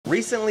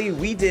Recently,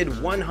 we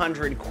did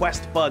 100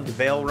 Quest Bugged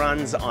Baal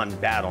runs on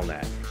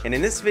Battle.net, and in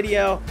this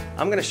video,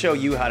 I'm going to show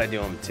you how to do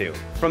them too.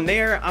 From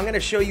there, I'm going to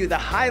show you the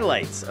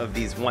highlights of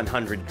these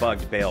 100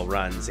 Bugged Baal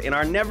runs in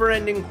our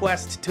never-ending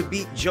quest to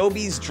beat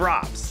Joby's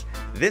drops.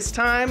 This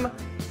time,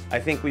 I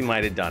think we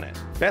might have done it.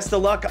 Best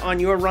of luck on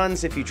your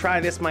runs if you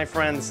try this, my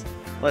friends.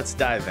 Let's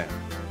dive in.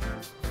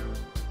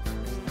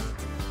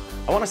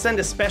 I want to send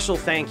a special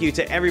thank you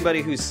to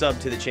everybody who's subbed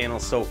to the channel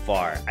so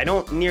far. I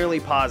don't nearly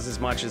pause as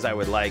much as I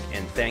would like,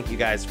 and thank you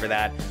guys for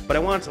that, but I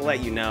want to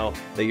let you know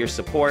that your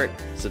support,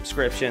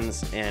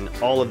 subscriptions, and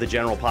all of the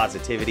general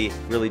positivity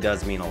really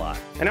does mean a lot.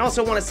 And I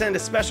also want to send a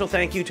special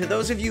thank you to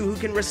those of you who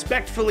can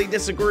respectfully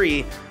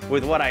disagree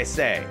with what I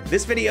say.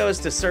 This video is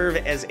to serve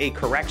as a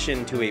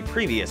correction to a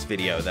previous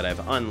video that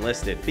I've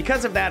unlisted.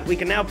 Because of that, we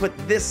can now put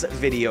this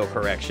video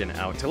correction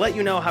out to let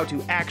you know how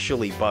to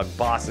actually bug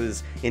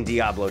bosses in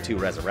Diablo 2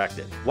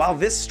 Resurrected. While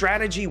this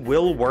strategy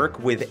will work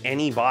with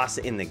any boss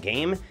in the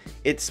game,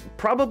 it's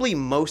probably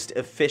most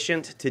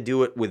efficient to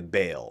do it with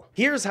Baal.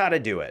 Here's how to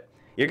do it.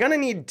 You're gonna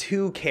need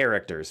two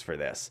characters for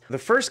this. The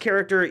first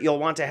character you'll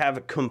want to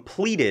have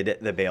completed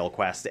the Baal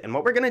quest, and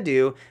what we're gonna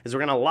do is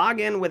we're gonna log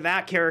in with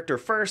that character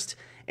first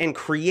and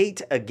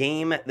create a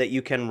game that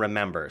you can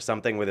remember,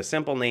 something with a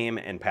simple name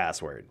and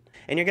password.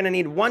 And you're gonna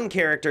need one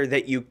character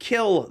that you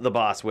kill the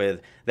boss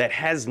with that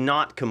has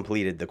not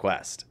completed the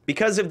quest.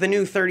 Because of the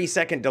new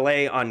 30-second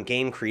delay on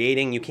game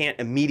creating, you can't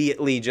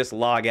immediately just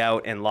log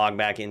out and log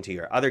back into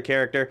your other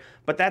character,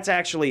 but that's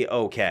actually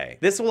okay.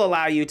 This will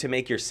allow you to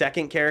make your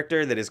second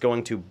character that is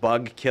going to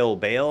bug kill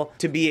Baal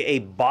to be a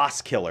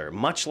boss killer,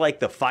 much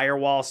like the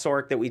firewall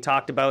sork that we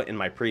talked about in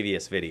my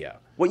previous video.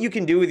 What you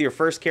can do with your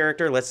first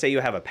character, let's say you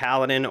have a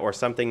paladin or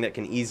something that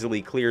can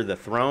easily clear the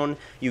throne,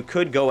 you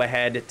could go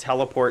ahead,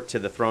 teleport to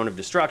the throne of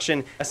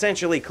destruction,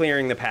 essentially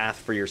clearing the path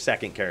for your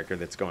second character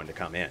that's going to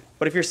come in.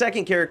 But if your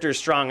second character is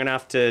strong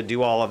enough to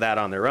do all of that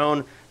on their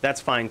own,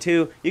 that's fine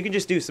too. You can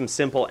just do some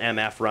simple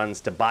MF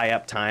runs to buy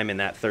up time in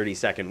that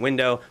 30-second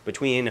window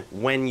between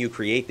when you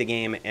create the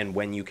game and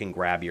when you can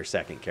grab your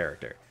second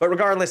character. But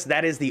regardless,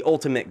 that is the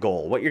ultimate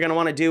goal. What you're gonna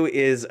wanna do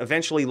is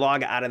eventually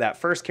log out of that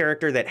first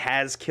character that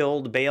has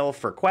killed Baal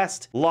for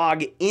quest,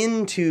 log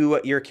into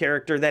your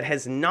character that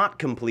has not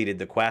completed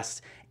the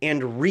quest,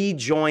 and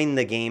rejoin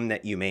the game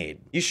that you made.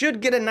 You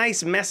should get a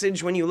nice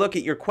message when you look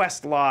at your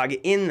quest log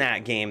in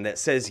that game that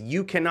says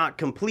you cannot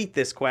complete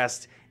this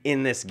quest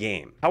in this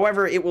game.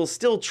 However, it will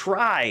still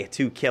try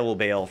to kill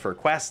Baal for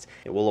quest.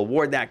 It will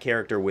award that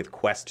character with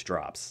quest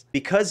drops.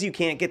 Because you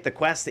can't get the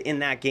quest in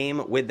that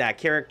game with that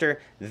character,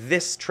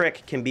 this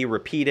trick can be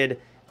repeated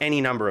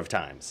any number of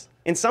times.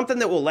 And something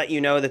that will let you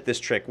know that this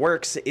trick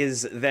works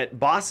is that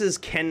bosses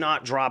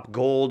cannot drop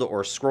gold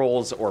or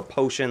scrolls or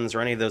potions or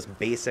any of those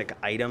basic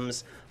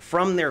items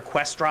from their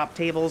quest drop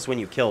tables when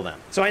you kill them.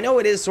 So I know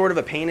it is sort of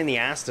a pain in the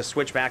ass to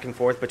switch back and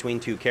forth between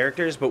two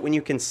characters, but when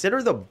you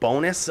consider the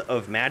bonus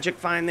of magic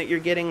find that you're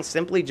getting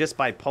simply just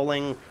by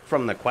pulling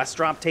from the quest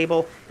drop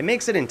table, it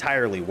makes it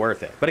entirely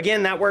worth it. But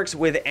again, that works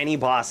with any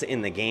boss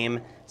in the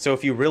game. So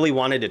if you really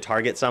wanted to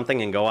target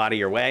something and go out of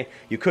your way,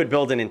 you could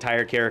build an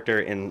entire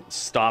character and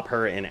stop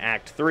her in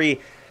Act 3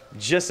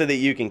 just so that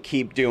you can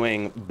keep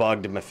doing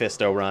bugged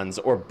Mephisto runs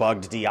or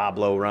bugged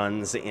Diablo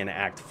runs in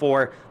Act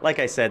 4. Like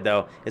I said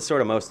though, it's sort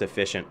of most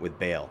efficient with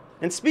Baal.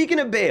 And speaking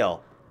of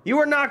Baal, you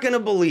are not gonna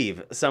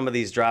believe some of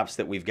these drops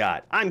that we've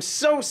got. I'm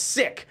so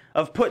sick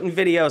of putting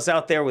videos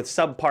out there with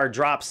subpar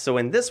drops, so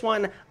in this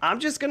one, I'm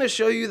just gonna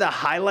show you the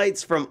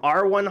highlights from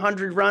our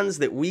 100 runs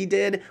that we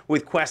did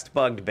with Quest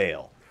Bugged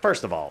Baal.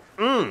 First of all,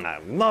 I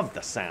love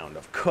the sound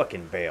of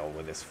cooking Baal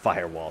with this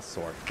firewall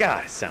sword.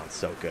 God, it sounds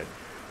so good.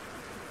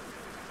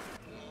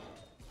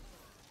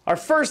 Our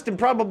first and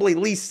probably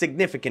least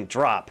significant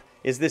drop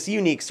is this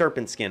unique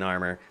serpent skin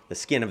armor, the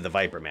skin of the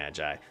Viper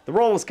Magi. The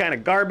roll was kind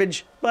of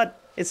garbage, but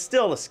it's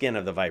still the skin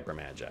of the Viper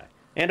Magi.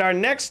 And our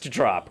next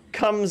drop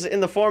comes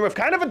in the form of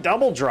kind of a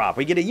double drop.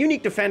 We get a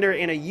unique defender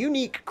and a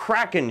unique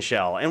Kraken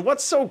shell. And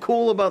what's so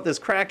cool about this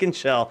Kraken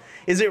shell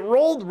is it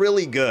rolled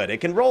really good.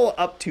 It can roll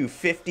up to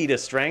 50 to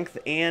strength,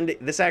 and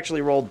this actually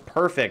rolled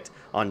perfect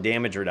on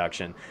damage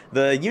reduction.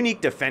 The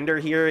unique defender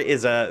here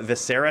is a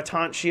Viscera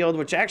shield,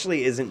 which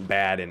actually isn't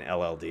bad in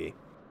LLD.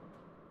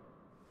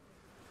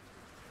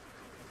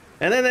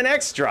 And then the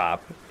next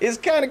drop is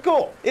kind of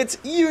cool. It's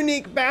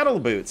unique battle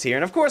boots here.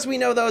 And of course we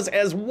know those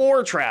as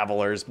war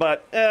travelers,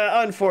 but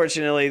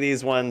unfortunately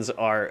these ones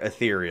are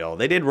ethereal.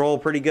 They did roll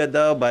pretty good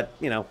though, but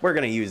you know, we're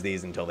gonna use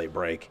these until they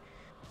break.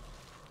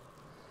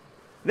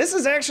 This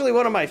is actually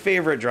one of my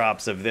favorite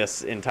drops of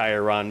this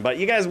entire run, but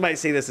you guys might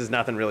see this as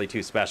nothing really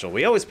too special.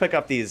 We always pick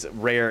up these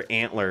rare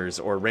antlers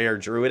or rare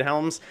druid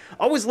helms,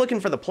 always looking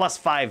for the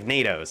 +5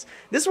 NATOs.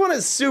 This one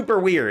is super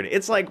weird.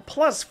 It's like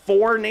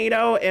 +4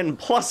 NATO and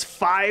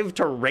 +5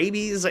 to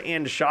rabies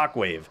and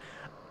shockwave.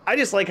 I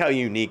just like how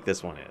unique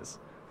this one is.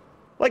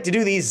 I like to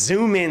do these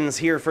zoom-ins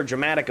here for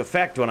dramatic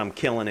effect when I'm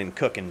killing and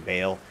cooking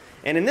Baal.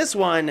 And in this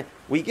one,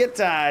 we get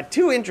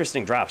two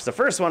interesting drops. The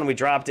first one, we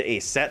dropped a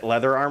set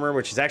leather armor,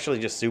 which is actually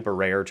just super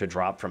rare to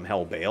drop from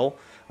Hell Baal.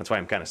 That's why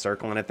I'm kind of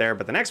circling it there.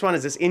 But the next one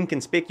is this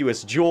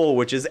inconspicuous jewel,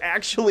 which is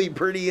actually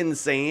pretty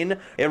insane.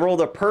 It rolled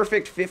a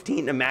perfect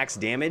 15 to max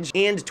damage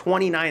and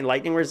 29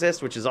 lightning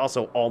resist, which is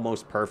also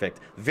almost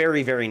perfect.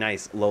 Very, very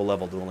nice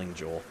low-level dueling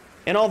jewel.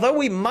 And although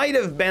we might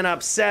have been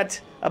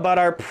upset about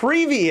our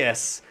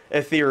previous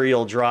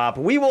ethereal drop,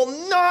 we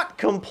will not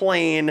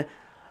complain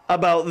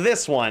about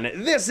this one.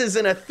 This is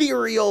an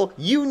ethereal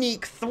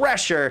unique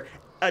thresher,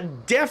 a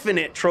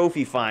definite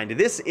trophy find.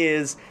 This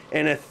is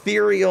an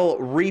ethereal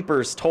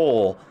Reaper's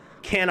Toll.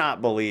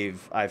 Cannot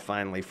believe I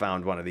finally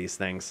found one of these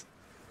things.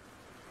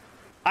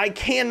 I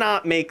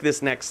cannot make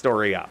this next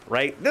story up,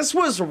 right? This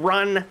was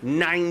run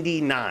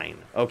 99,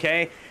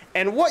 okay?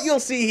 And what you'll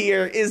see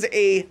here is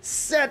a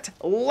set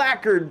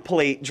lacquered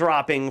plate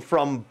dropping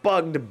from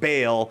Bugged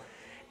Baal.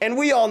 And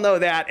we all know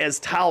that as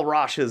Tal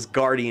Rasha's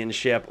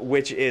Guardianship,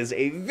 which is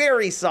a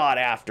very sought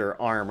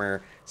after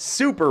armor,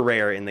 super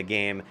rare in the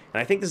game.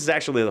 And I think this is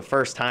actually the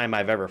first time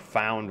I've ever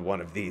found one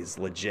of these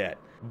legit.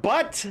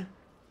 But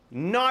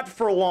not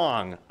for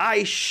long.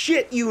 I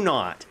shit you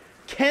not.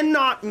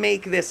 Cannot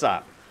make this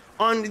up.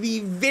 On the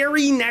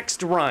very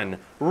next run,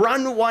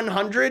 run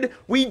 100,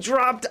 we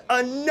dropped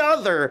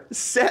another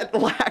set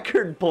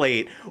lacquered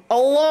plate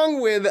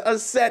along with a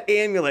set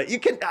amulet.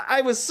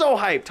 I was so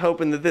hyped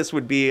hoping that this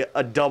would be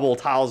a double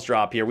Tal's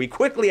drop here. We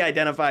quickly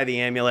identify the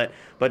amulet,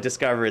 but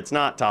discover it's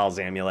not Tal's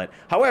amulet.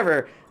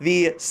 However,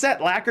 the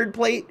set lacquered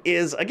plate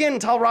is, again,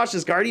 Tal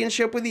Rasha's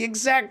Guardianship with the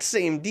exact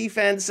same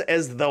defense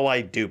as though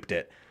I duped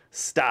it.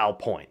 Style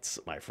points,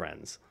 my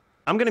friends.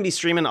 I'm going to be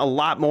streaming a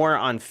lot more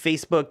on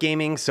Facebook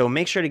gaming, so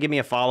make sure to give me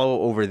a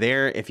follow over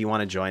there if you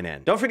want to join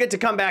in. Don't forget to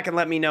come back and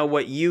let me know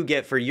what you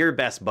get for your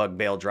best Bug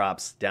Baal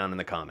drops down in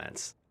the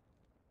comments.